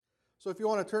So if you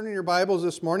want to turn in your Bibles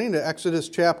this morning to Exodus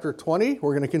chapter 20,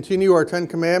 we're going to continue our Ten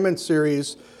Commandments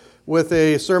series with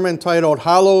a sermon titled,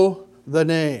 Hallow the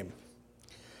Name.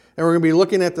 And we're going to be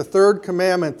looking at the third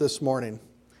commandment this morning.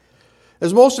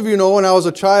 As most of you know, when I was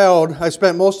a child, I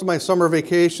spent most of my summer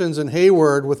vacations in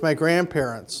Hayward with my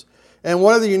grandparents. And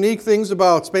one of the unique things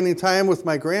about spending time with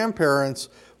my grandparents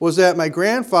was that my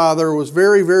grandfather was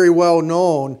very, very well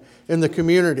known in the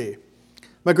community.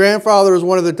 My grandfather was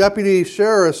one of the deputy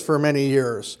sheriffs for many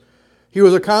years. He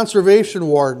was a conservation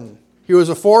warden. He was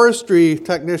a forestry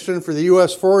technician for the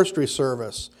U.S. Forestry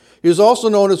Service. He was also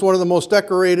known as one of the most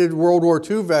decorated World War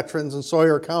II veterans in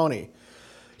Sawyer County.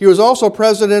 He was also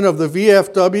president of the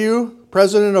VFW,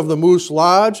 president of the Moose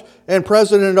Lodge, and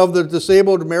president of the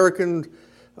Disabled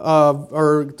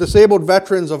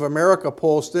Veterans of America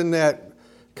post in that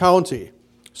county.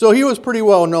 So he was pretty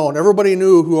well known. Everybody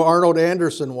knew who Arnold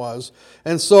Anderson was.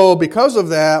 And so because of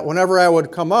that, whenever I would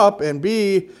come up and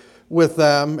be with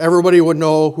them, everybody would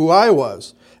know who I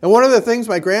was. And one of the things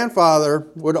my grandfather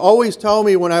would always tell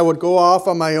me when I would go off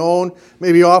on my own,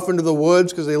 maybe off into the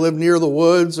woods because they lived near the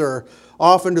woods, or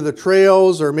off into the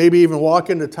trails, or maybe even walk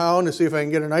into town to see if I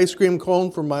can get an ice cream cone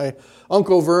from my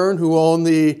Uncle Vern, who owned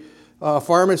the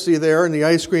pharmacy there and the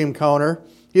ice cream counter.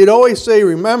 He'd always say,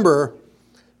 remember,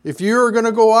 if you're going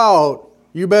to go out,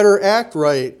 you better act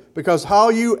right, because how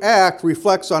you act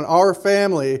reflects on our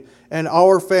family and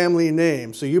our family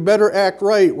name. So you better act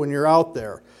right when you're out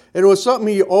there. And it was something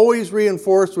he always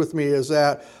reinforced with me, is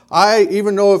that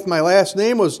even though if my last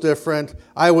name was different,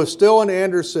 I was still an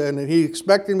Anderson, and he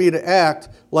expected me to act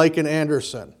like an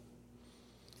Anderson.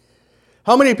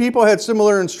 How many people had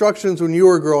similar instructions when you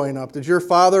were growing up? Did your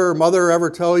father or mother ever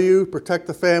tell you, protect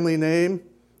the family name?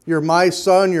 You're my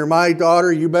son, you're my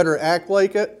daughter, you better act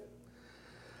like it?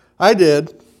 I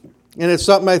did, and it's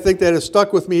something I think that has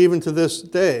stuck with me even to this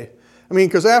day. I mean,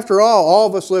 because after all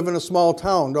of us live in a small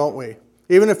town, don't we?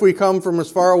 Even if we come from as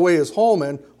far away as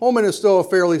Holman, Holman is still a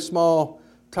fairly small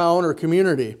town or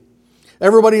community.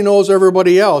 Everybody knows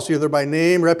everybody else, either by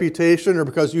name, reputation, or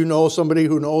because you know somebody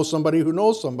who knows somebody who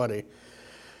knows somebody.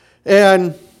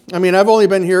 And, I mean, I've only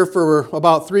been here for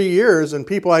about 3 years, and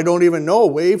people I don't even know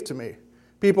wave to me.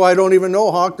 People I don't even know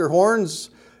honk their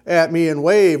horns at me and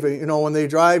wave, when they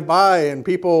drive by, and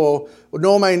people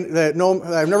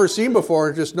that I've never seen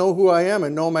before just know who I am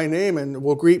and know my name and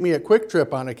will greet me at Quick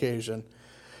Trip on occasion.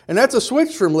 And that's a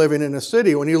switch from living in a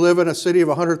city. When you live in a city of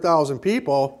 100,000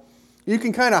 people, you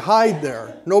can kind of hide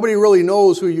there. Nobody really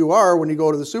knows who you are when you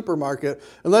go to the supermarket,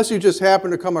 unless you just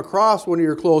happen to come across one of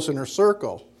your close inner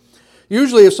circle.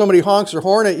 Usually if somebody honks their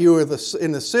horn at you in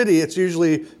the city, it's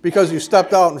usually because you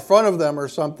stepped out in front of them or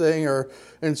something, and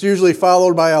it's usually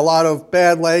followed by a lot of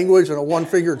bad language and a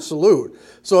one-fingered salute.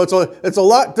 So it's a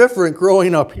lot different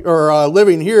growing up or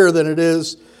living here than it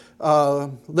is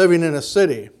living in a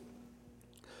city.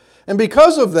 And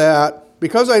because of that,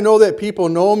 because I know that people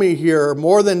know me here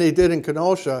more than they did in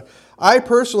Kenosha, I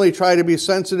personally try to be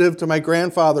sensitive to my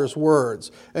grandfather's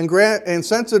words and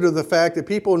sensitive to the fact that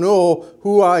people know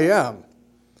who I am.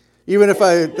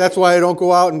 That's why I don't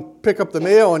go out and pick up the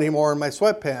mail anymore in my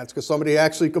sweatpants, because somebody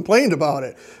actually complained about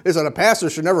it. They said a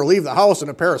pastor should never leave the house in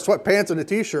a pair of sweatpants and a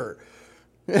t-shirt.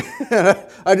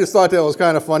 I just thought that was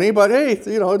kind of funny, but hey,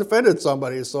 it offended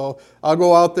somebody, so I'll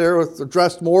go out there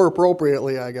dressed more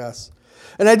appropriately, I guess.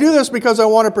 And I do this because I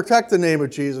want to protect the name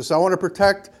of Jesus. I want to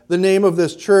protect the name of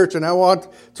this church, and I want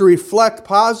to reflect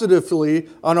positively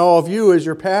on all of you as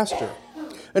your pastor.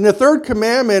 And the third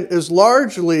commandment is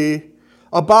largely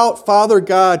about Father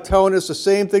God telling us the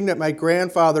same thing that my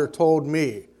grandfather told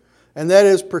me, and that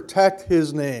is protect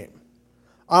His name,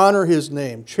 honor His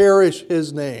name, cherish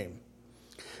His name.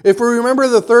 If we remember,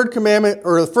 the third commandment,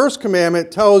 or the first commandment,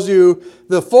 tells you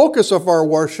the focus of our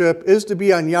worship is to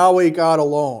be on Yahweh God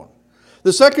alone.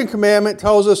 The second commandment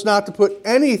tells us not to put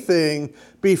anything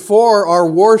before our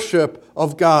worship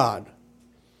of God.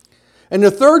 And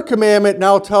the third commandment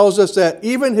now tells us that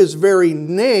even His very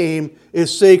name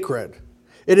is sacred.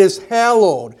 It is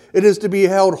hallowed. It is to be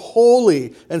held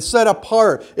holy and set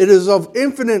apart. It is of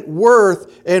infinite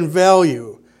worth and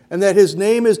value, and that His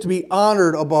name is to be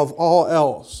honored above all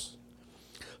else.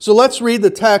 So let's read the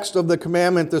text of the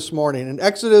commandment this morning. In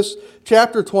Exodus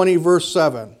chapter 20, verse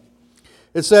 7.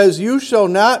 It says, "You shall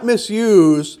not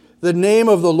misuse the name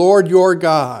of the Lord your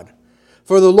God,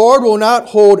 for the Lord will not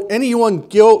hold anyone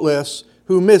guiltless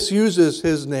who misuses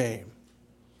His name."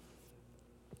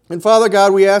 And Father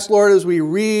God, we ask, Lord, as we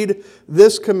read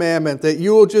this commandment, that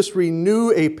You will just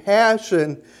renew a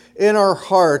passion in our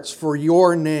hearts for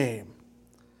Your name,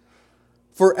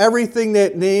 for everything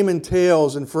that name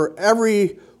entails, and for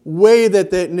every way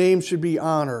that name should be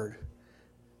honored.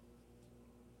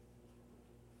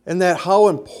 and that how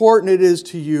important it is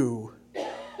to you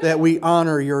that we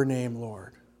honor your name,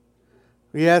 Lord.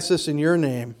 We ask this in your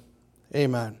name.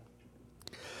 Amen.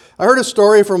 I heard a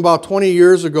story from about 20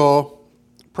 years ago,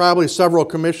 probably several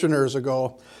commissioners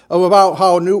ago, of about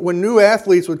how when new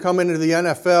athletes would come into the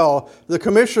NFL, the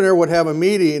commissioner would have a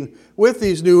meeting with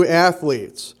these new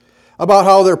athletes about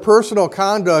how their personal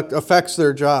conduct affects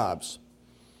their jobs.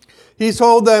 He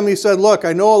told them, he said, look,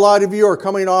 I know a lot of you are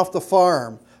coming off the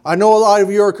farm. I know a lot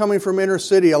of you are coming from inner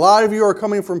city. A lot of you are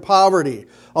coming from poverty.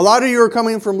 A lot of you are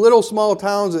coming from little small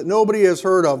towns that nobody has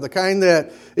heard of, the kind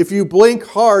that if you blink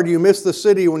hard, you miss the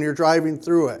city when you're driving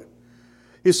through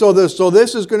it. So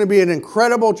this is going to be an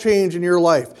incredible change in your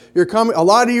life. A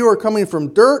lot of you are coming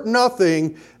from dirt,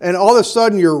 nothing, and all of a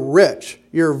sudden you're rich.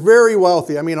 You're very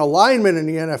wealthy. I mean, a lineman in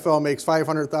the NFL makes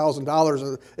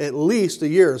 $500,000 at least a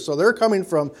year. So they're coming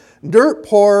from dirt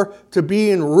poor to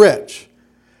being rich.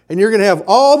 And you're going to have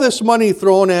all this money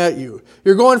thrown at you.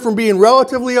 You're going from being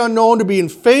relatively unknown to being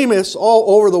famous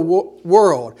all over the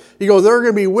world. He goes, there are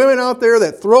going to be women out there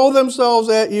that throw themselves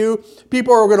at you.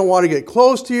 People are going to want to get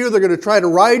close to you. They're going to try to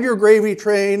ride your gravy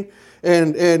train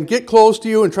and get close to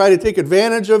you and try to take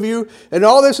advantage of you. And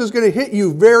all this is going to hit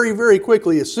you very, very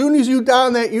quickly. As soon as you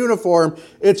don that uniform,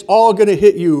 it's all going to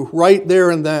hit you right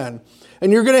there and then.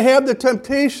 And you're going to have the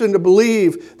temptation to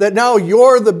believe that now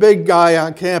you're the big guy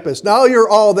on campus. Now you're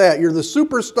all that. You're the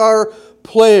superstar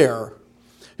player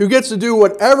who gets to do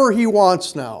whatever he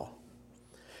wants now.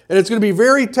 And it's going to be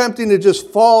very tempting to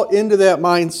just fall into that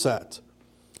mindset.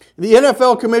 The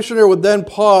NFL commissioner would then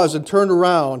pause and turn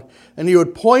around, and he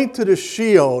would point to the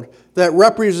shield that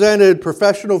represented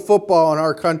professional football in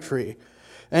our country.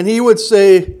 And he would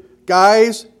say,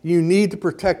 guys, you need to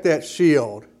protect that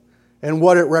shield and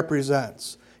what it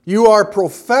represents. You are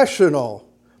professional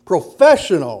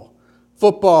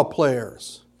football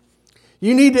players.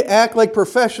 You need to act like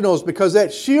professionals because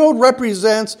that shield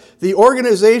represents the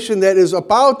organization that is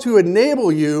about to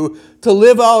enable you to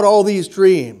live out all these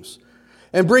dreams.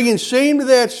 And bringing shame to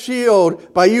that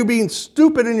shield by you being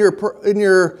stupid in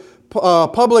your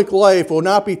public life will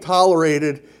not be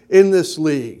tolerated in this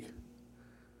league.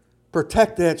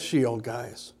 Protect that shield,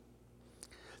 guys.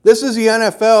 This is the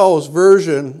NFL's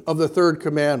version of the third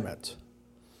commandment.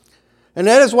 And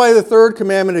that is why the third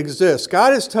commandment exists.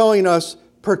 God is telling us,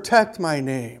 protect my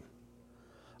name.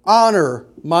 Honor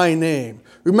my name.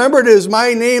 Remember, it is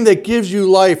my name that gives you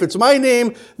life. It's my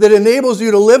name that enables you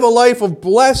to live a life of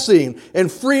blessing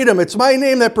and freedom. It's my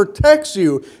name that protects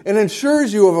you and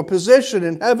ensures you of a position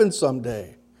in heaven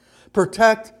someday.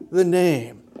 Protect the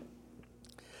name.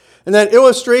 And that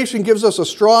illustration gives us a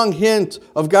strong hint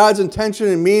of God's intention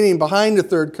and meaning behind the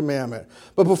third commandment.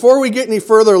 But before we get any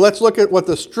further, let's look at what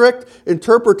the strict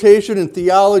interpretation and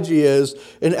theology is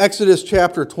in Exodus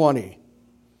chapter 20.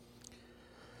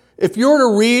 If you were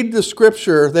to read the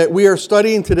scripture that we are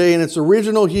studying today in its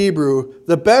original Hebrew,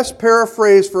 the best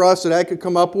paraphrase for us that I could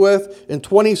come up with in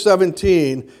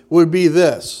 2017 would be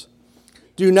this: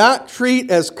 do not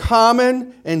treat as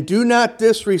common and do not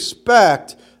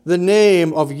disrespect the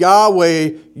name of Yahweh,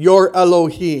 your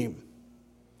Elohim.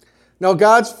 Now,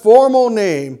 God's formal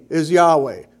name is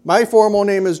Yahweh. My formal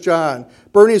name is John.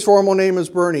 Bernie's formal name is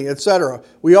Bernie, etc.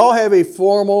 We all have a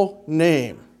formal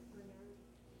name.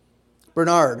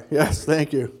 Bernard, yes,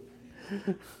 thank you.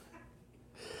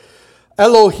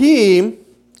 Elohim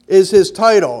is his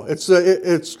title.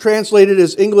 It's translated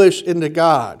as English into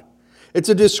God. It's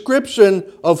a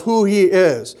description of who he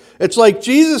is. It's like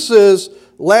Jesus'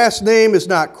 last name is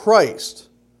not Christ.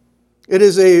 It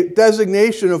is a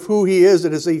designation of who he is.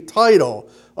 It is a title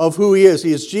of who he is.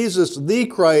 He is Jesus the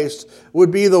Christ would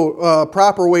be the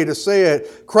proper way to say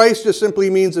it. Christ just simply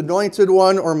means anointed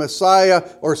one or Messiah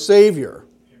or Savior.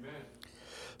 Amen.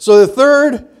 So the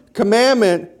third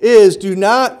commandment is do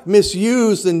not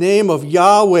misuse the name of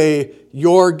Yahweh,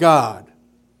 your God.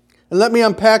 And let me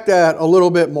unpack that a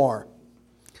little bit more.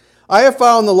 I have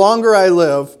found the longer I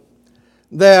live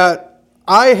that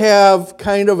I have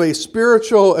kind of a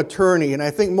spiritual attorney, and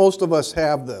I think most of us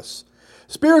have this.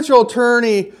 Spiritual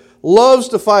attorney loves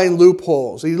to find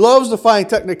loopholes. He loves to find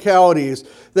technicalities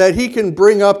that he can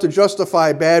bring up to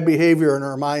justify bad behavior in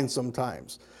our minds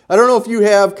sometimes. I don't know if you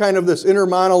have kind of this inner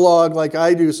monologue like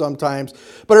I do sometimes,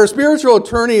 but our spiritual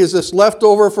attorney is this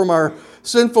leftover from our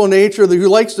sinful nature who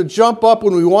likes to jump up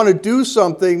when we want to do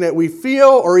something that we feel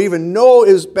or even know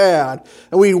is bad,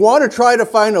 and we want to try to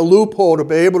find a loophole to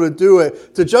be able to do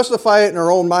it, to justify it in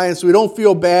our own minds so we don't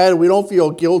feel bad, we don't feel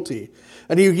guilty.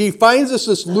 And he finds us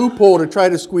this loophole to try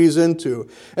to squeeze into.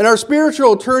 And our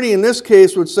spiritual attorney in this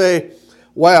case would say,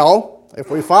 well, if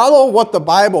we follow what the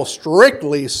Bible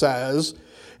strictly says,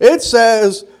 it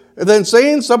says And then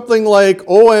saying something like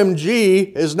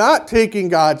OMG is not taking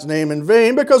God's name in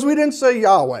vain because we didn't say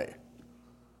Yahweh.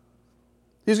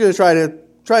 He's going to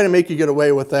try to make you get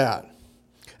away with that.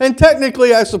 And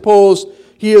technically, I suppose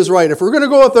he is right. If we're going to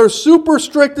go with our super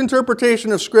strict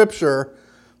interpretation of Scripture,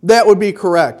 that would be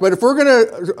correct. But if we're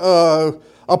going to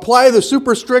apply the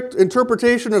super strict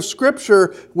interpretation of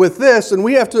Scripture with this, then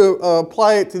we have to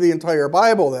apply it to the entire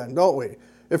Bible then, don't we?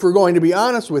 If we're going to be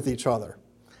honest with each other.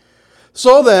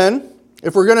 So then,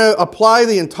 if we're going to apply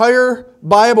the entire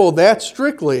Bible that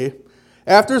strictly,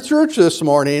 after church this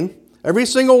morning, every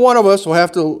single one of us will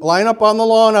have to line up on the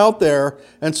lawn out there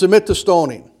and submit to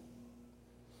stoning.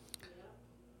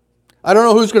 I don't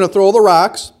know who's going to throw the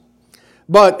rocks,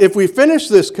 but if we finish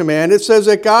this command, it says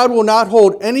that God will not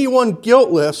hold anyone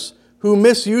guiltless who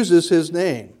misuses his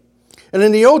name. And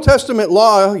in the Old Testament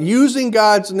law, using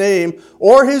God's name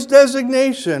or his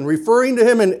designation, referring to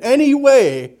him in any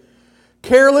way,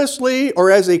 carelessly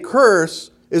or as a curse,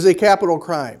 is a capital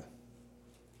crime.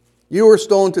 You were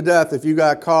stoned to death if you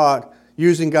got caught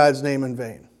using God's name in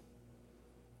vain.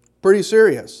 Pretty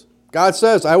serious. God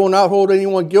says, I will not hold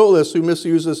anyone guiltless who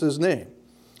misuses his name.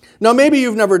 Now, maybe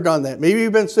you've never done that. Maybe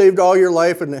you've been saved all your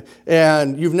life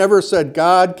and you've never said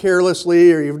God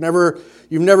carelessly, or you've never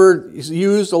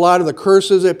used a lot of the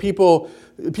curses that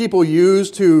people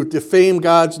use to defame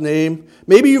God's name.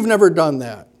 Maybe you've never done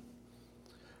that.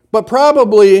 But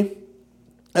probably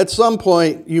at some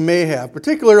point you may have,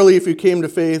 particularly if you came to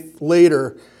faith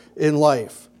later in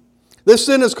life. This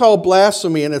sin is called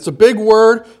blasphemy, and it's a big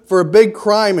word for a big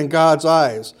crime in God's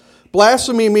eyes.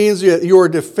 Blasphemy means that you are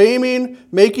defaming,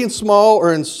 making small,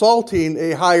 or insulting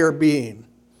a higher being.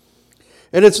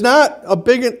 And it's a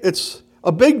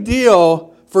big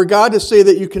deal for God to say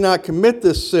that you cannot commit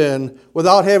this sin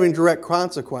without having direct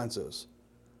consequences.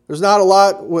 There's not a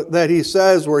lot that he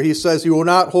says where he says he will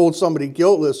not hold somebody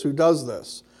guiltless who does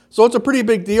this. So it's a pretty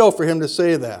big deal for him to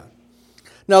say that.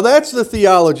 Now that's the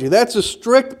theology. That's a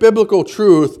strict biblical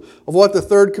truth of what the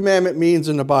third commandment means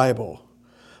in the Bible.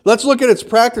 Let's look at its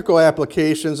practical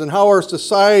applications and how our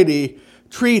society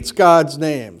treats God's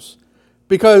names.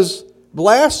 Because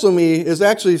blasphemy is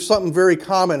actually something very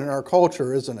common in our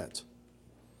culture, isn't it?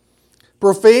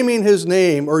 Profaning his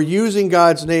name or using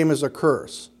God's name as a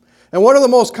curse. And one of the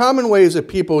most common ways that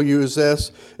people use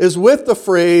this is with the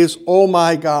phrase, oh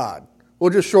my God.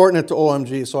 We'll just shorten it to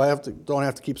OMG so I don't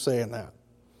have to keep saying that.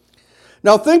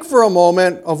 Now think for a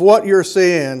moment of what you're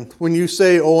saying when you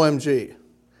say OMG.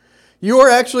 You are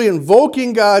actually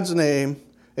invoking God's name,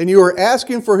 and you are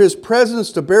asking for his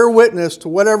presence to bear witness to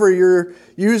whatever you're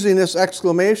using this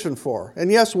exclamation for.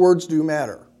 And yes, words do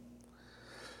matter.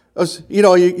 You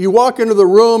know, you walk into the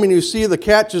room and you see the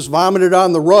cat just vomited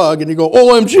on the rug, and you go,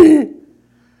 OMG!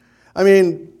 I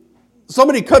mean,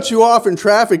 somebody cuts you off in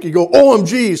traffic, you go,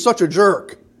 OMG, such a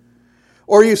jerk.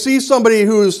 Or you see somebody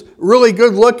who's really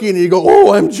good looking and you go,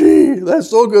 OMG, that's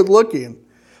so good looking.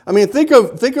 I mean, think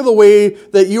of the way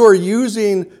that you are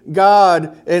using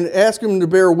God and ask him to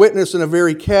bear witness in a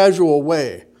very casual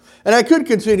way. And I could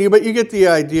continue, but you get the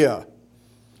idea.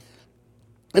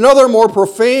 Another more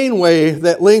profane way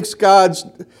that links God's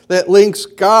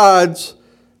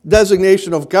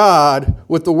designation of God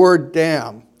with the word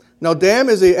damn. Now, damn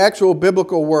is an actual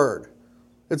biblical word.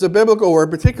 It's a biblical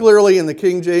word, particularly in the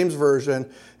King James Version.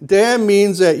 Damn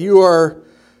means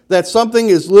that something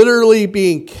is literally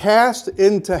being cast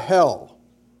into hell.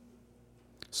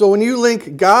 So when you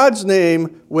link God's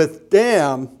name with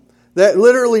damn, that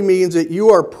literally means that you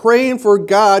are praying for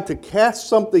God to cast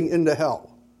something into hell.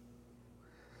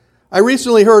 I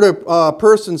recently heard a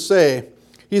person say,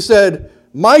 he said,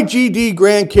 my GD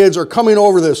grandkids are coming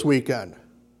over this weekend.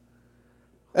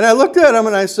 And I looked at him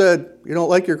and I said, you don't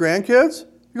like your grandkids?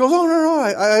 He goes, oh, no,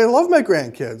 I love my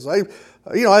grandkids.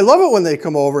 I love it when they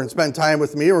come over and spend time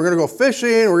with me. We're going to go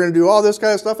fishing. We're going to do all this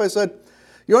kind of stuff. I said,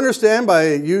 you understand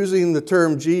by using the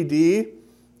term GD,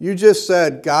 you just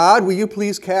said, God, will you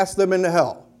please cast them into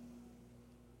hell?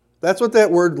 That's what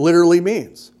that word literally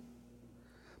means.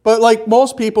 But like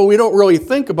most people, we don't really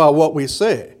think about what we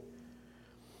say.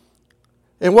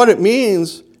 And what it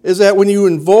means is that when you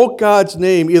invoke God's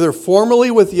name, either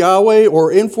formally with Yahweh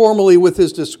or informally with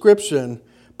his description,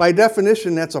 by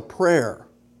definition, that's a prayer.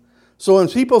 So when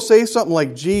people say something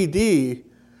like GD,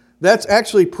 that's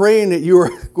actually praying that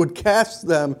you would cast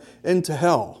them into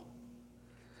hell.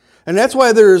 And that's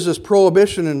why there is this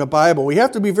prohibition in the Bible. We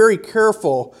have to be very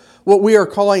careful what we are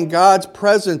calling God's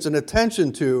presence and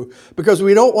attention to, because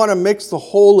we don't want to mix the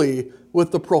holy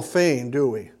with the profane, do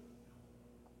we?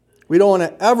 We don't want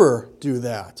to ever do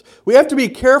that. We have to be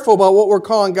careful about what we're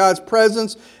calling God's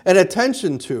presence and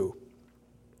attention to.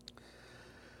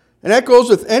 And that goes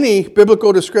with any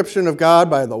biblical description of God,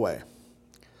 by the way.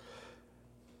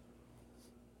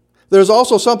 There's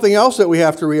also something else that we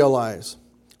have to realize.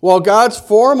 While God's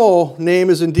formal name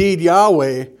is indeed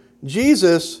Yahweh,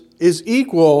 Jesus is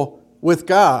equal with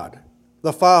God,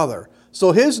 the Father.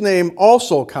 So his name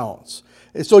also counts.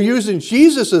 And so using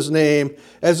Jesus' name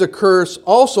as a curse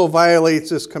also violates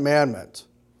this commandment.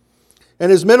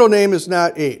 And his middle name is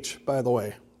not H, by the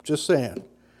way. Just saying.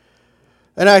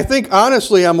 And I think,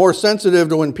 honestly, I'm more sensitive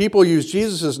to when people use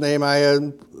Jesus' name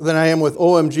than I am with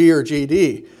OMG or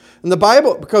GD. And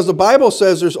because the Bible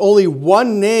says there's only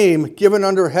one name given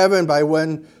under heaven by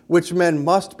which men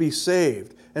must be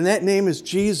saved. And that name is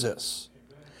Jesus.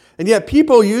 And yet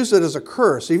people use it as a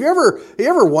curse. Have you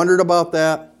ever wondered about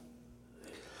that?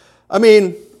 I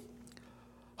mean,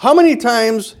 how many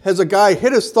times has a guy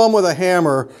hit his thumb with a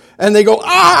hammer and they go,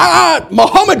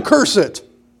 Muhammad curse it?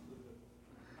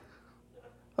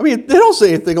 I mean, they don't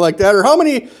say anything like that. Or how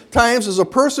many times has a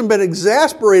person been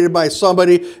exasperated by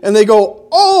somebody and they go,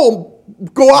 oh,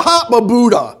 Gautama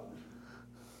Buddha?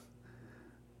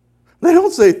 They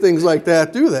don't say things like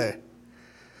that, do they?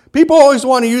 People always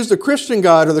want to use the Christian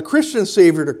God or the Christian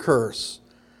Savior to curse.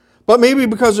 But maybe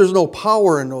because there's no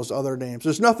power in those other names.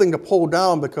 There's nothing to pull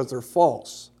down because they're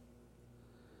false.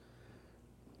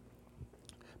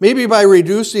 Maybe by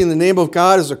reducing the name of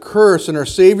God as a curse and our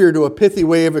Savior to a pithy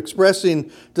way of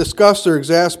expressing disgust or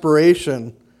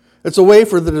exasperation, it's a way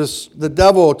for the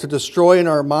devil to destroy in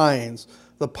our minds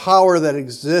the power that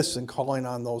exists in calling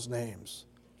on those names.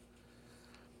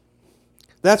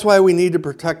 That's why we need to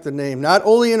protect the name, not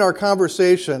only in our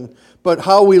conversation, but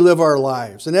how we live our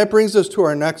lives. And that brings us to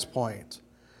our next point.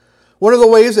 One of the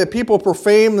ways that people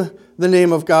profane the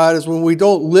name of God is when we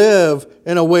don't live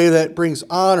in a way that brings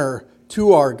honor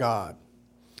to our God.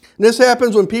 And this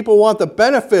happens when people want the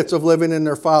benefits of living in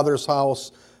their Father's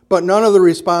house, but none of the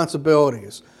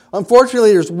responsibilities.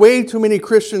 Unfortunately, there's way too many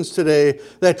Christians today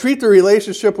that treat their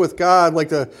relationship with God like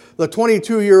the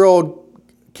 22-year-old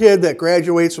kid that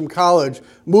graduates from college,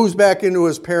 moves back into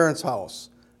his parents' house,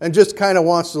 and just kind of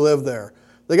wants to live there.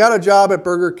 They got a job at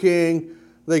Burger King,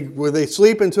 where they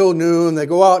sleep until noon, they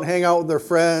go out and hang out with their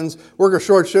friends, work a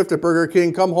short shift at Burger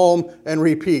King, come home, and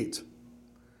repeat.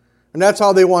 And that's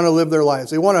how they want to live their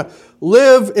lives. They want to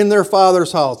live in their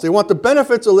Father's house. They want the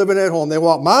benefits of living at home. They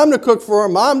want mom to cook for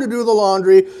them, mom to do the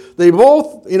laundry. They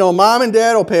both, mom and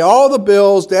dad will pay all the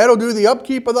bills. Dad will do the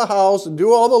upkeep of the house and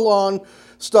do all the lawn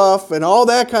stuff and all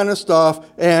that kind of stuff.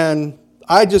 And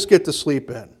I just get to sleep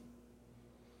in.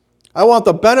 I want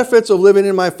the benefits of living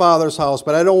in my Father's house,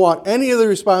 but I don't want any of the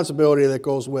responsibility that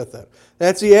goes with it.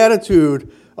 That's the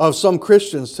attitude of some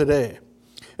Christians today.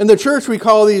 In the church, we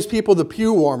call these people the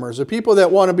pew warmers, the people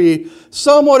that want to be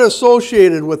somewhat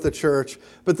associated with the church,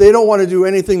 but they don't want to do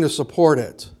anything to support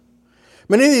it.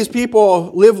 Many of these people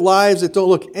live lives that don't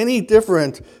look any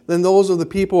different than those of the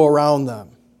people around them.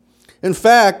 In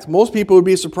fact, most people would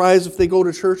be surprised if they go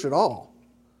to church at all.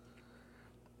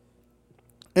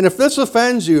 And if this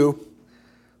offends you,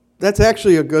 that's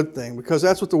actually a good thing, because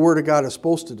that's what the Word of God is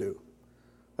supposed to do.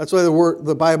 That's why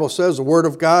the Bible says the Word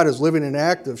of God is living and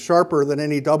active, sharper than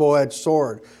any double-edged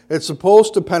sword. It's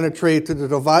supposed to penetrate to the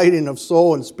dividing of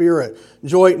soul and spirit,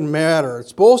 joint and matter. It's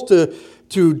supposed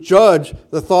to judge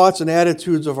the thoughts and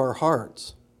attitudes of our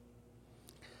hearts.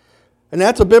 And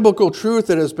that's a biblical truth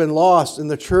that has been lost in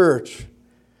the church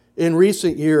in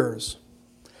recent years.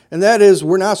 And that is,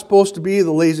 we're not supposed to be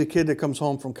the lazy kid that comes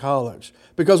home from college.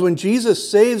 Because when Jesus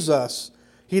saves us,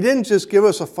 He didn't just give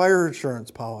us a fire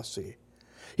insurance policy.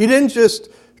 He didn't just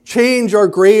change our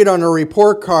grade on a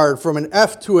report card from an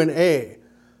F to an A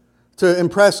to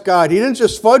impress God. He didn't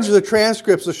just fudge the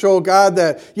transcripts to show God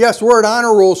that, yes, we're an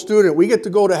honor roll student. We get to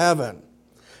go to heaven.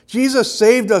 Jesus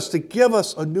saved us to give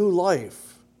us a new life.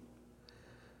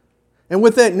 And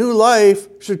with that new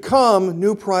life should come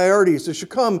new priorities. There should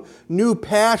come new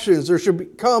passions. There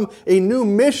should come a new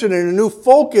mission and a new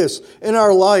focus in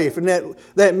our life. And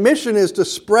that mission is to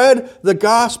spread the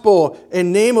gospel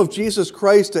in name of Jesus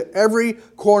Christ to every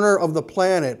corner of the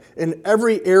planet, in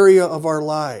every area of our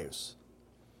lives.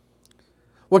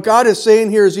 What God is saying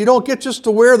here is you don't get just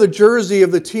to wear the jersey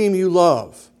of the team you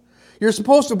love. You're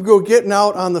supposed to go getting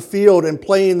out on the field and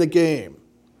playing the game.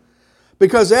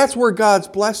 Because that's where God's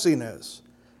blessing is.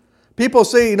 People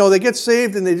say, they get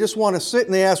saved and they just want to sit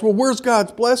and they ask, well, where's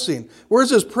God's blessing?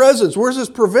 Where's His presence? Where's His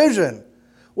provision?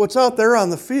 What's out there on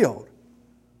the field?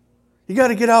 You got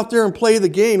to get out there and play the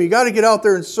game. You got to get out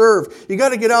there and serve. You got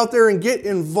to get out there and get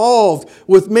involved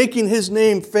with making His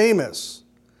name famous.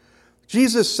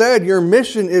 Jesus said your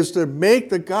mission is to make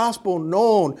the gospel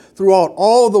known throughout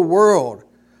all the world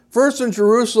First in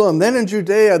Jerusalem, then in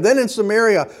Judea, then in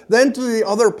Samaria, then to the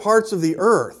other parts of the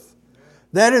earth.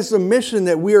 That is the mission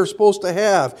that we are supposed to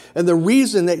have and the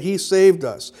reason that He saved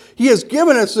us. He has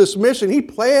given us this mission. He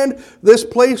planned this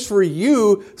place for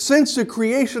you since the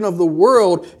creation of the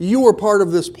world. You were part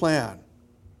of this plan.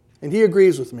 And He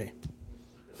agrees with me.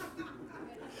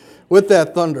 With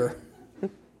that thunder.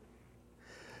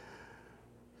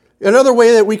 Another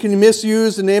way that we can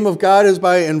misuse the name of God is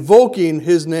by invoking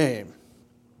His name.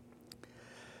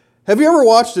 Have you ever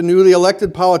watched a newly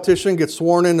elected politician get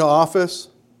sworn into office?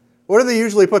 What do they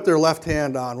usually put their left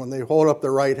hand on when they hold up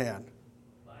their right hand?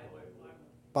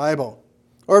 Bible.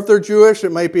 Or if they're Jewish,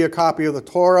 it might be a copy of the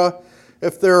Torah.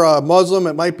 If they're a Muslim,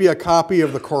 it might be a copy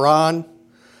of the Quran.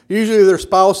 Usually their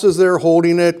spouse is there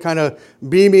holding it, kind of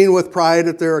beaming with pride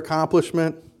at their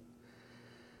accomplishment.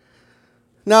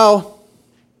 Now,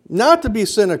 not to be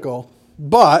cynical,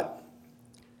 but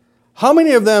how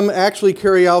many of them actually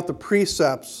carry out the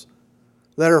precepts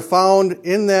that are found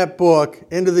in that book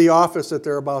into the office that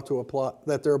they're about to apply,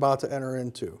 that they're about to enter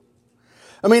into?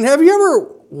 I mean, have you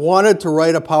ever wanted to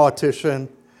write a politician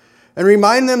and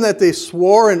remind them that they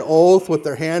swore an oath with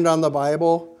their hand on the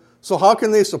Bible? So how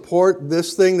can they support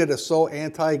this thing that is so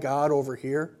anti-God over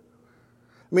here?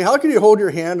 I mean, how can you hold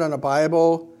your hand on a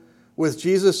Bible with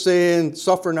Jesus saying,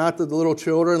 "Suffer not the little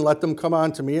children, let them come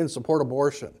unto me," and support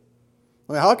abortion?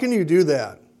 I mean, how can you do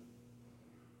that?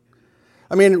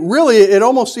 I mean, really, it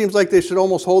almost seems like they should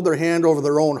almost hold their hand over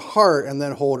their own heart and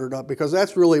then hold it up, because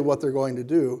that's really what they're going to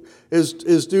do, is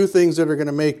do things that are going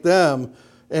to make them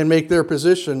and make their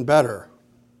position better.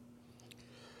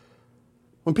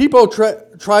 When people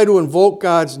try to invoke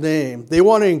God's name, they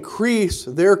want to increase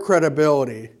their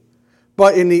credibility,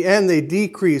 but in the end, they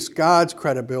decrease God's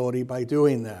credibility by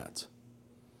doing that.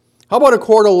 How about a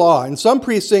court of law? In some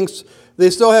precincts, they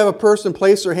still have a person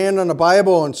place their hand on the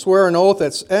Bible and swear an oath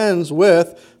that ends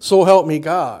with, "So help me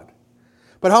God."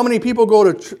 But how many people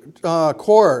go to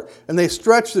court and they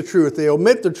stretch the truth, they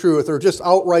omit the truth, or just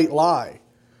outright lie?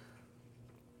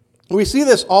 We see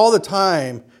this all the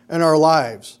time in our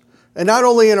lives. And not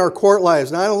only in our court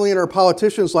lives, not only in our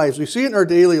politicians' lives, we see it in our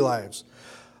daily lives.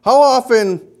 How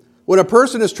often, when a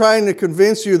person is trying to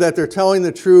convince you that they're telling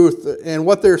the truth and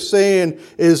what they're saying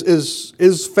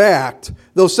is fact,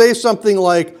 they'll say something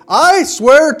like, "I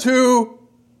swear to,"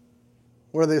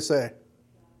 what do they say?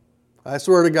 "I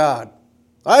swear to God."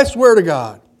 I swear to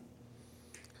God.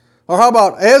 Or how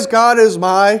about, "As God is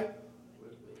my,"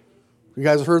 you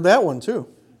guys have heard that one too.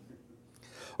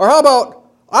 Or how about,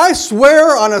 "I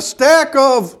swear on a stack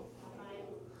of,"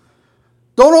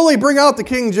 don't only bring out the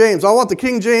King James. I want the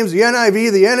King James, the NIV,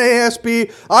 the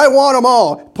NASB. I want them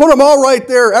all. Put them all right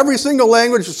there, every single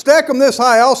language. Stack them this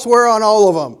high. I'll swear on all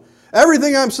of them.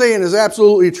 Everything I'm saying is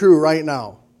absolutely true right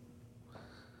now.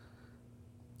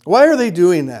 Why are they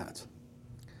doing that?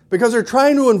 Because they're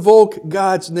trying to invoke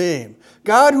God's name.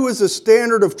 God, who is the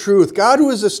standard of truth. God, who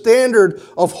is the standard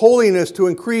of holiness, to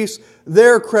increase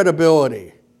their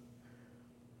credibility.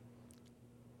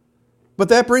 But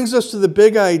that brings us to the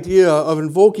big idea of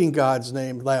invoking God's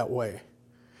name that way.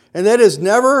 And that is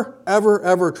never, ever,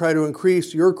 ever try to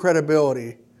increase your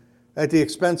credibility at the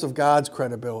expense of God's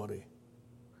credibility.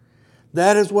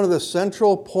 That is one of the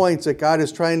central points that God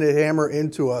is trying to hammer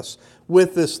into us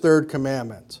with this third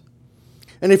commandment.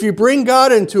 And if you bring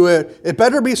God into it, it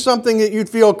better be something that you'd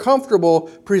feel comfortable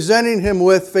presenting Him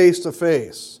with face to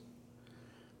face.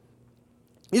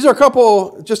 These are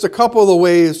just a couple of the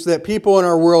ways that people in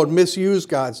our world misuse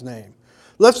God's name.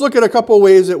 Let's look at a couple of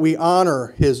ways that we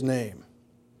honor His name.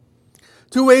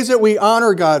 Two ways that we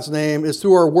honor God's name is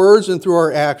through our words and through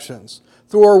our actions.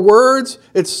 Through our words,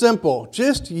 it's simple.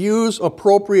 Just use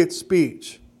appropriate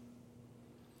speech.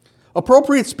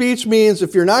 Appropriate speech means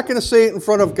if you're not going to say it in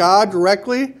front of God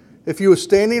directly, if you were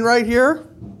standing right here,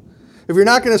 if you're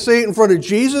not going to say it in front of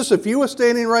Jesus, if you were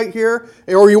standing right here,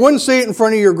 or you wouldn't say it in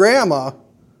front of your grandma,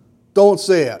 don't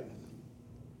say it.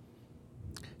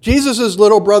 Jesus'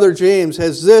 little brother James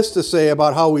has this to say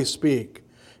about how we speak.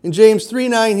 In James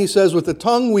 3:9 he says, "With the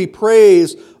tongue we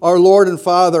praise our Lord and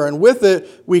Father, and with it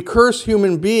we curse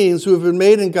human beings who have been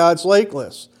made in God's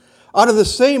likeness. Out of the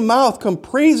same mouth come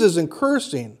praises and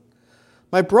cursing.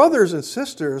 My brothers and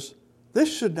sisters, this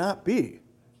should not be.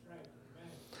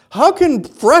 How can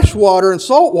fresh water and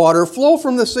salt water flow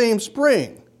from the same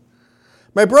spring?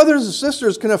 My brothers and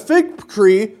sisters, can a fig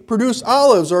tree produce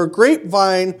olives or a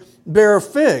grapevine bear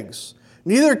figs?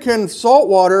 Neither can salt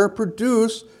water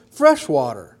produce fresh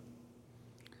water."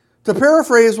 To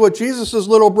paraphrase what Jesus'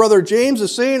 little brother James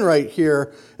is saying right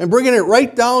here, and bringing it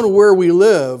right down to where we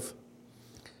live,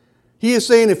 he is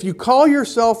saying, if you call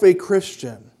yourself a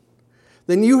Christian,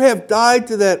 then you have died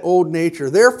to that old nature.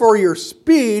 Therefore, your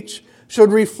speech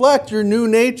should reflect your new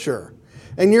nature.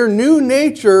 And your new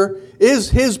nature is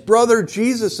his brother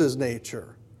Jesus'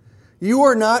 nature. You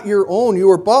are not your own. You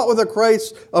were bought with a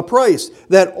price.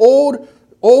 That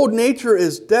old nature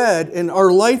is dead, and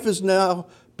our life is now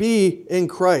be in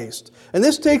Christ. And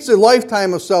this takes a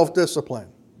lifetime of self-discipline.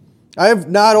 I have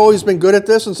not always been good at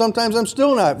this, and sometimes I'm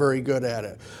still not very good at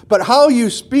it. But how you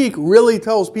speak really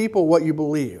tells people what you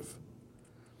believe.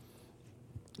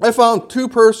 I found 2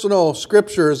 personal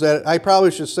scriptures that I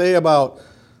probably should say about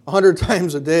 100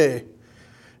 times a day.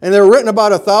 And they were written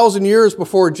about 1,000 years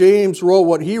before James wrote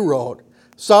what he wrote.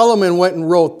 Solomon went and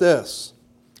wrote this.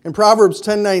 In Proverbs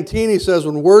 10:19, he says,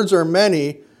 when words are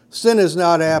many, sin is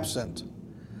not absent.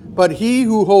 But he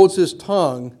who holds his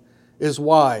tongue is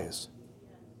wise.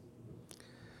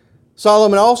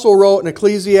 Solomon also wrote in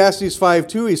Ecclesiastes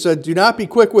 5:2, he said, do not be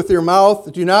quick with your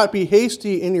mouth, do not be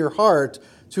hasty in your heart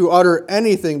to utter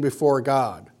anything before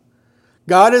God.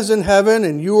 God is in heaven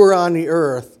and you are on the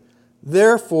earth,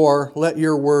 therefore let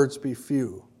your words be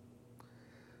few.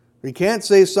 If you can't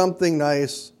say something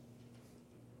nice,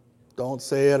 don't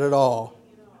say it at all.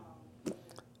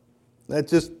 That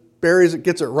just buries it,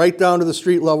 gets it right down to the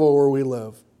street level where we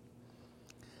live.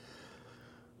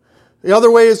 The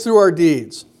other way is through our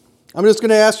deeds. I'm just going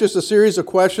to ask just a series of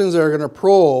questions that are going to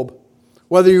probe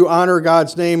whether you honor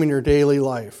God's name in your daily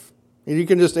life. And you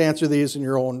can just answer these in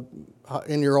your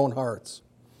own hearts.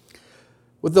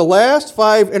 With the last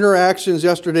 5 interactions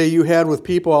yesterday you had with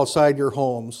people outside your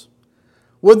homes,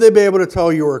 would they be able to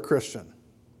tell you were a Christian?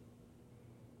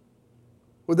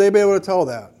 Would they be able to tell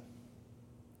that?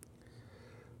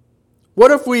 What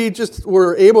if we just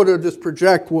were able to just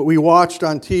project what we watched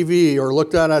on TV or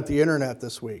looked at the internet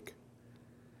this week?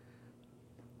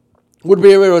 Would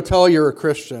be able to tell you're a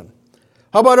Christian?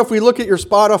 How about if we look at your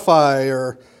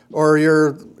Spotify or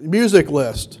your music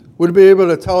list? Would be able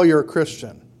to tell you're a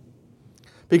Christian?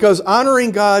 Because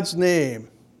honoring God's name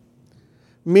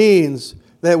means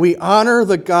that we honor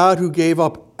the God who gave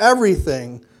up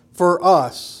everything for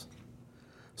us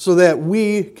so that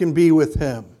we can be with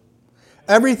Him.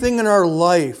 Everything in our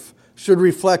life should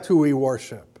reflect who we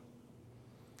worship.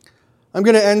 I'm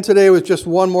going to end today with just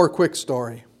one more quick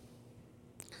story.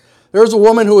 There was a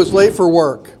woman who was late for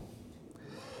work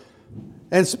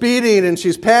and speeding, and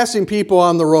she's passing people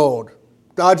on the road,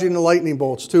 dodging the lightning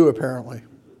bolts too, apparently.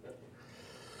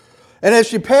 And as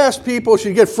she passed people,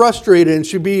 she'd get frustrated and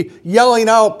she'd be yelling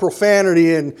out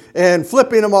profanity and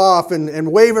flipping them off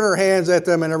and waving her hands at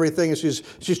them and everything. And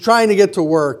she's trying to get to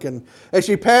work. And as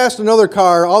she passed another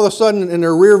car, all of a sudden in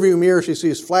her rearview mirror, she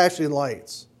sees flashing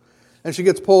lights. And she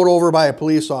gets pulled over by a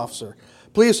police officer.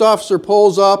 Police officer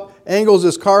pulls up, angles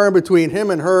his car in between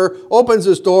him and her, opens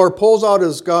his door, pulls out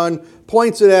his gun,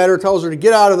 points it at her, tells her to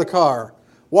get out of the car.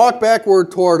 Walk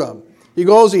backward toward him. He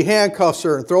goes, he handcuffs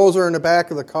her and throws her in the back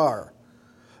of the car.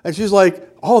 And she's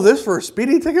like, oh, this for a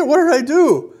speeding ticket? What did I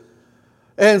do?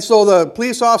 And so the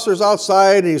police officer's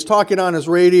outside and he's talking on his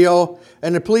radio.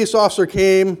 And the police officer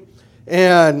came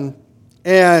and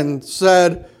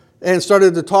said, and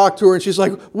started to talk to her. And she's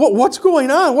like, what's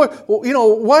going on?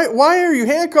 Why are you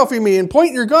handcuffing me and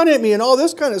pointing your gun at me and all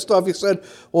this kind of stuff? He said,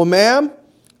 well, ma'am,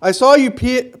 I saw you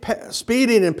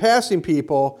speeding and passing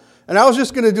people. And I was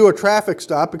just going to do a traffic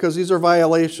stop because these are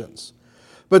violations.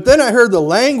 But then I heard the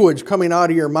language coming out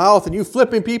of your mouth and you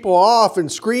flipping people off and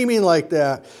screaming like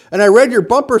that. And I read your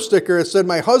bumper sticker. It said,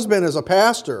 my husband is a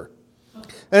pastor.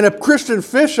 And a Christian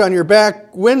fish on your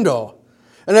back window.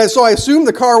 And so I assumed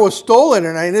the car was stolen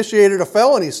and I initiated a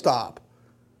felony stop.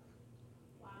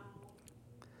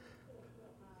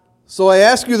 So I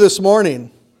ask you this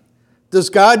morning, does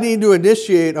God need to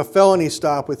initiate a felony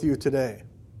stop with you today?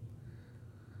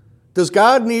 Does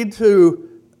God need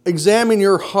to examine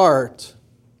your heart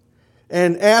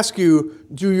and ask you,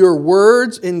 do your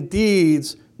words and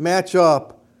deeds match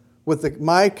up with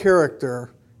my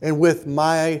character and with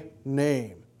my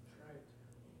name?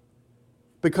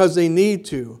 Because they need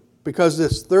to. Because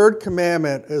this third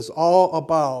commandment is all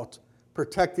about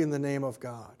protecting the name of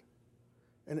God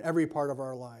in every part of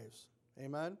our lives.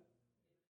 Amen?